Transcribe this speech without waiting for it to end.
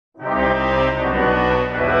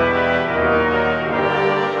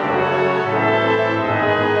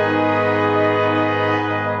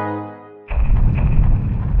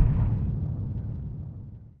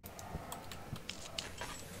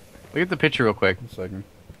Look at the picture real quick. 1 second.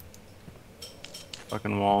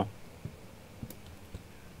 Fucking wall.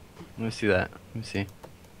 Let me see that. Let me see.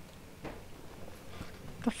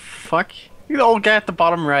 What the fuck? Look at the old guy at the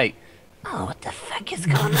bottom right. Oh, what the fuck is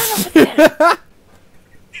going on over there?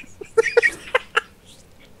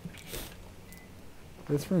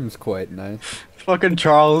 This room's quite nice. Fucking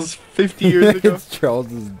Charles, 50 years ago. It's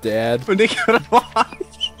Charles's dad. When they got him on.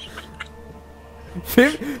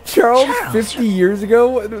 Charles, 50 years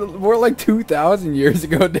ago? More like 2,000 years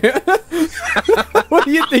ago, dude. What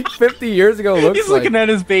do you think 50 years ago looks like? He's looking at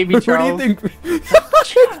his baby Charles. What do you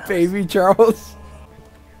think? Baby Charles.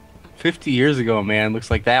 50 years ago, man.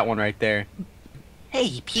 Looks like that one right there.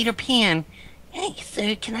 Hey, Peter Pan. Hey,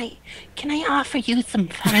 sir, can I offer you some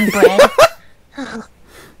fine bread? Oh.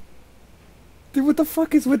 Dude, what the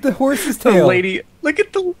fuck is with the horse's The tail? lady, look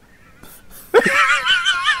at the...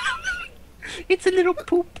 It's a little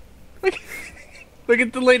poop. Look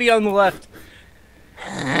at the lady on the left.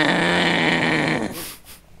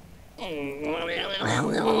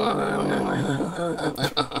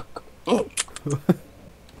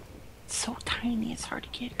 So tiny, it's hard to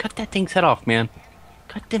get. Cut that thing's head off, man.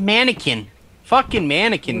 Cut the mannequin. Fucking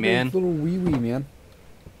mannequin, Look at man. its little wee wee, man.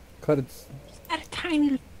 Cut its... It's got a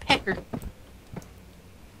tiny little pecker.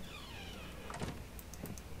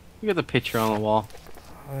 Look at the picture on the wall.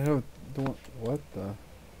 I don't... What the...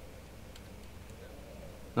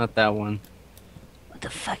 Not that one. What the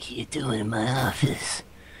fuck are you doing in my office?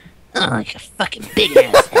 Oh, like a fucking big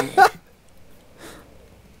ass head.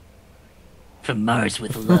 From Mars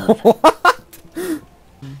with love. What?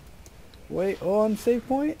 Wait, on save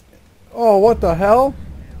point? Oh, what the hell?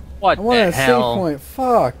 What I want the a save hell? point.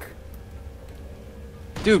 Fuck.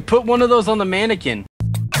 Dude, put one of those on the mannequin.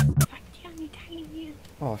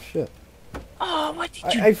 Oh, shit. Oh, what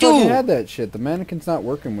did you I do? fucking had that shit. The mannequin's not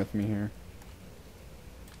working with me here.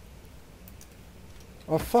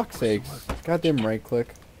 Oh, fuck's sakes. Goddamn right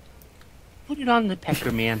click. Put it on the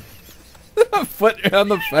pecker, man. Foot on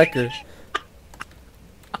the pecker.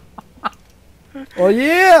 Oh,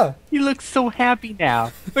 yeah! He looks so happy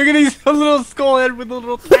now. Look at his little skull head with a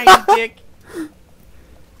little tiny dick.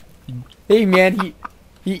 Hey, man,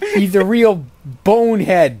 he's a real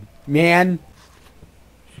bonehead, man.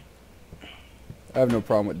 I have no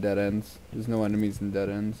problem with dead ends. There's no enemies in dead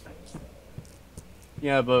ends.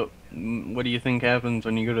 Yeah, but what do you think happens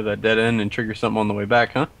when you go to that dead end and trigger something on the way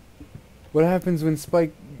back, huh? What happens when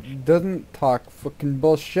Spike doesn't talk fucking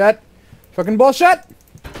bullshit? Fucking bullshit!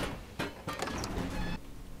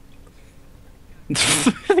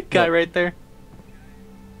 The guy right there.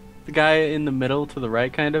 The guy in the middle to the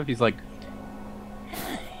right, kind of. He's like...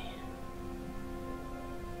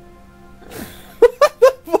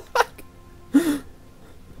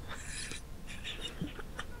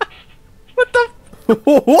 What the...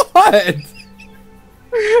 What?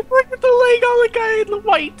 Look at the leg on the guy in the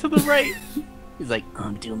white to the right. He's like,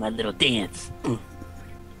 I'm doing my little dance.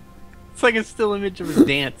 It's like a still image of his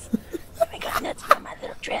dance. I got nuts on my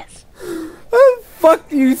little dress. How the fuck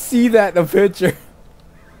do you see that in a picture?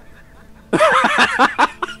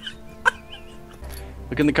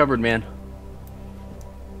 Look in the cupboard, man.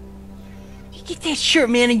 You get that shirt,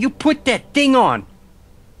 man, and you put that thing on.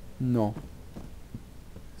 No.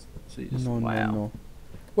 So you just, No, wow. no, no.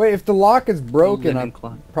 Wait, if the lock is broken, I Linen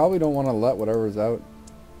cloth. probably don't want to let whatever's out.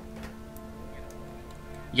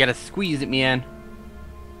 You gotta squeeze it, man.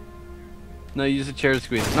 No, use a chair to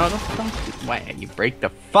squeeze it. No, don't. Why? You break the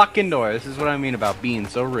fucking door. This is what I mean about being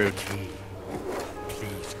so rude.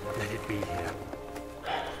 Please, let it be here.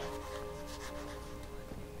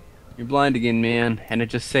 You're blind again, man. And it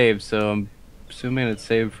just saved, so I'm assuming it's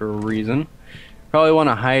saved for a reason. Probably want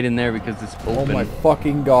to hide in there because it's Oh open. my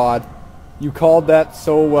fucking god. You called that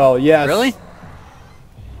so well. Yes. Really?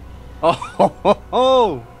 Oh, ho, ho,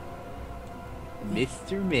 ho.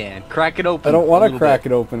 Mr. Man. Crack it open. I don't want to crack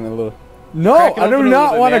it open a little. No, Crack it I do open a not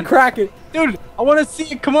little bit, want to man. crack it. Dude, I want to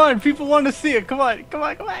see it. Come on. People want to see it. Come on. Come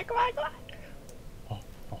on. Come on. Come on. Come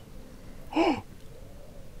on.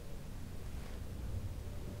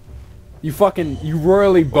 You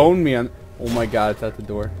royally boned me on. Oh my god, it's at the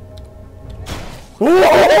door.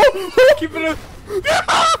 Keep it up.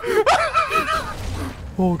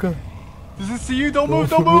 Oh god. Does it see you? Don't move.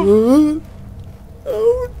 Don't move.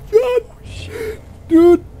 Oh god.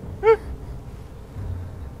 Dude.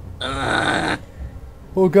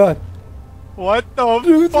 Oh god. What the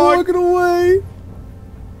Dude's fuck? walking away.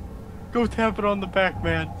 Go tap it on the back,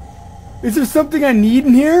 man. Is there something I need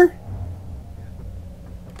in here?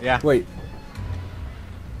 Yeah. Wait.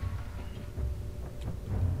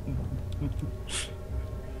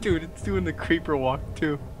 Dude, it's doing the creeper walk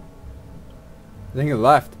too. I think it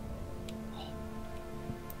left.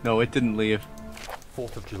 No, it didn't leave.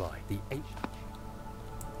 4th of July, the 8th.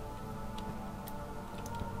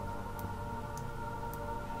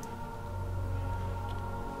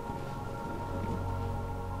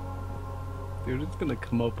 Dude, it's gonna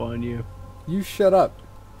come up on you. You shut up.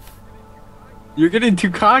 You're getting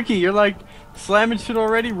too cocky. You're like slamming shit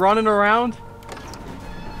already, running around.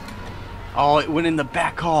 Oh, it went in the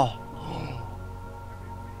back hall.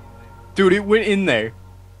 Dude, it went in there.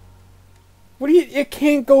 What do you? It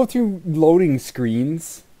can't go through loading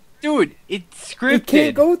screens. Dude, it's scripted. It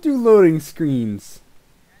can't go through loading screens.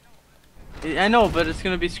 I know, but it's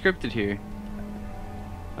gonna be scripted here.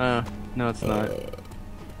 No, it's not.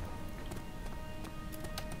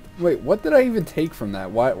 Wait, what did I even take from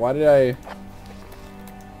that? Why did I...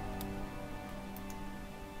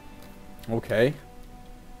 Okay.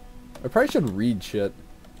 I probably should read shit.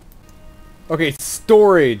 Okay,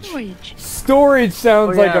 storage. Storage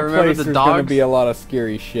sounds like a place there's gonna be a lot of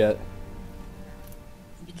scary shit.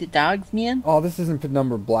 The dogs, man? Oh, this isn't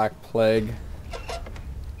number Black Plague.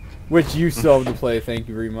 Which you still have to play, thank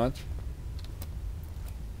you very much.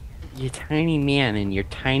 You tiny man and your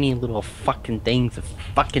tiny little fucking things of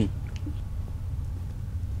fucking...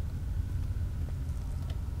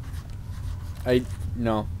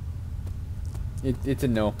 No. It's a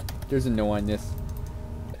no. There's a no on this.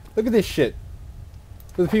 Look at this shit.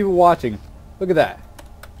 For the people watching. Look at that.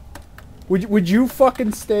 Would you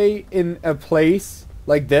fucking stay in a place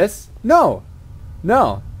like this? No.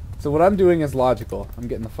 No. So what I'm doing is logical. I'm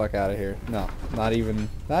getting the fuck out of here. No. Not even.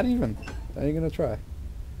 Not even gonna try.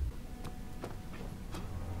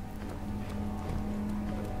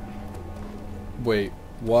 Wait.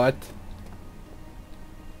 What?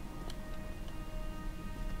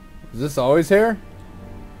 Is this always here?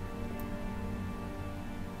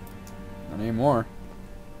 Not anymore.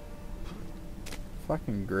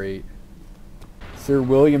 Fucking great. Sir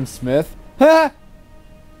William Smith? Ha!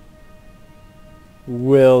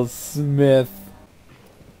 Will Smith.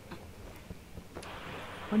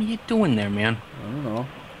 What are you doing there, man? I don't know.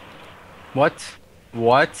 What?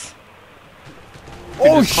 What? Dude,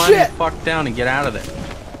 Oh just climb shit! the fuck down and get out of there.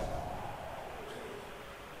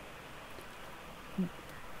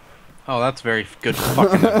 Oh, that's very good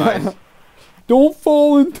fucking advice. Don't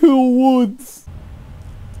fall into the woods.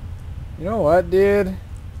 You know what, dude?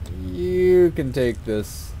 You can take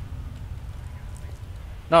this.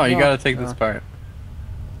 No, you No, gotta take this no. part.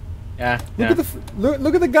 Yeah. Look yeah. at the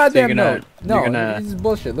look at the goddamn gonna- note. No, you're gonna- this is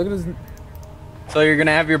bullshit. Look at his. So you're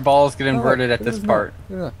gonna have your balls get no, inverted look at this his part.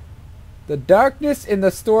 note. Look at that. The darkness in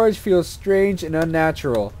the storage feels strange and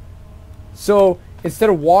unnatural. So instead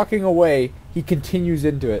of walking away, he continues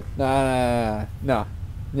into it. Nah, no,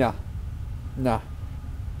 no, no,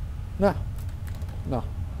 no, no,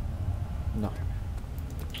 no.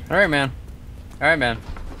 All right, man. All right, man.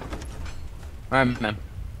 All right, man.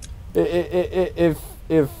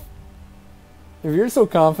 If you're so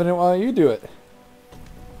confident, why don't you do it?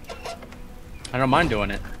 I don't mind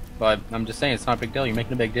doing it, but I'm just saying it's not a big deal. You're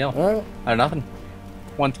making a big deal. All right. Out of nothing.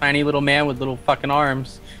 One tiny little man with little fucking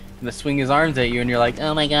arms, gonna swing his arms at you, and you're like,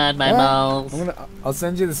 oh my god, my balls. I'll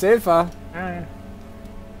send you the save file. Alright.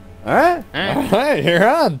 Alright? Alright. Alright, you're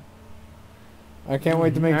on. I can't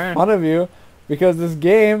wait to make Alright. fun of you because this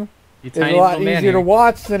game You is a tiny lot little man easier to here.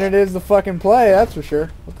 watch than it is to fucking play, that's for sure.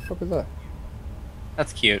 What the fuck is that?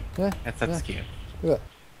 That's cute. Yeah, That's cute. Look at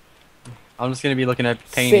I'm just gonna be looking at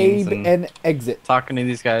that. paintings Save and and exit. talking to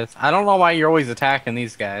these guys. I don't know why you're always attacking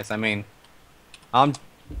these guys. I mean, I'm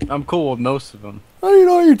cool with most of them. I don't even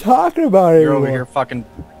know what you're talking about You're over anymore. here fucking.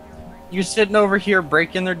 You're sitting over here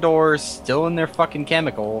breaking their doors, stealing their fucking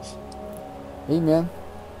chemicals. Hey man,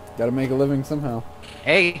 gotta make a living somehow.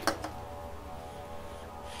 Hey.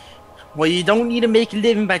 Well, you don't need to make a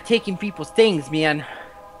living by taking people's things, man.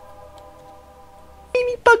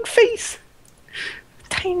 Tiny bug face.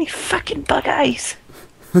 Tiny fucking bug eyes.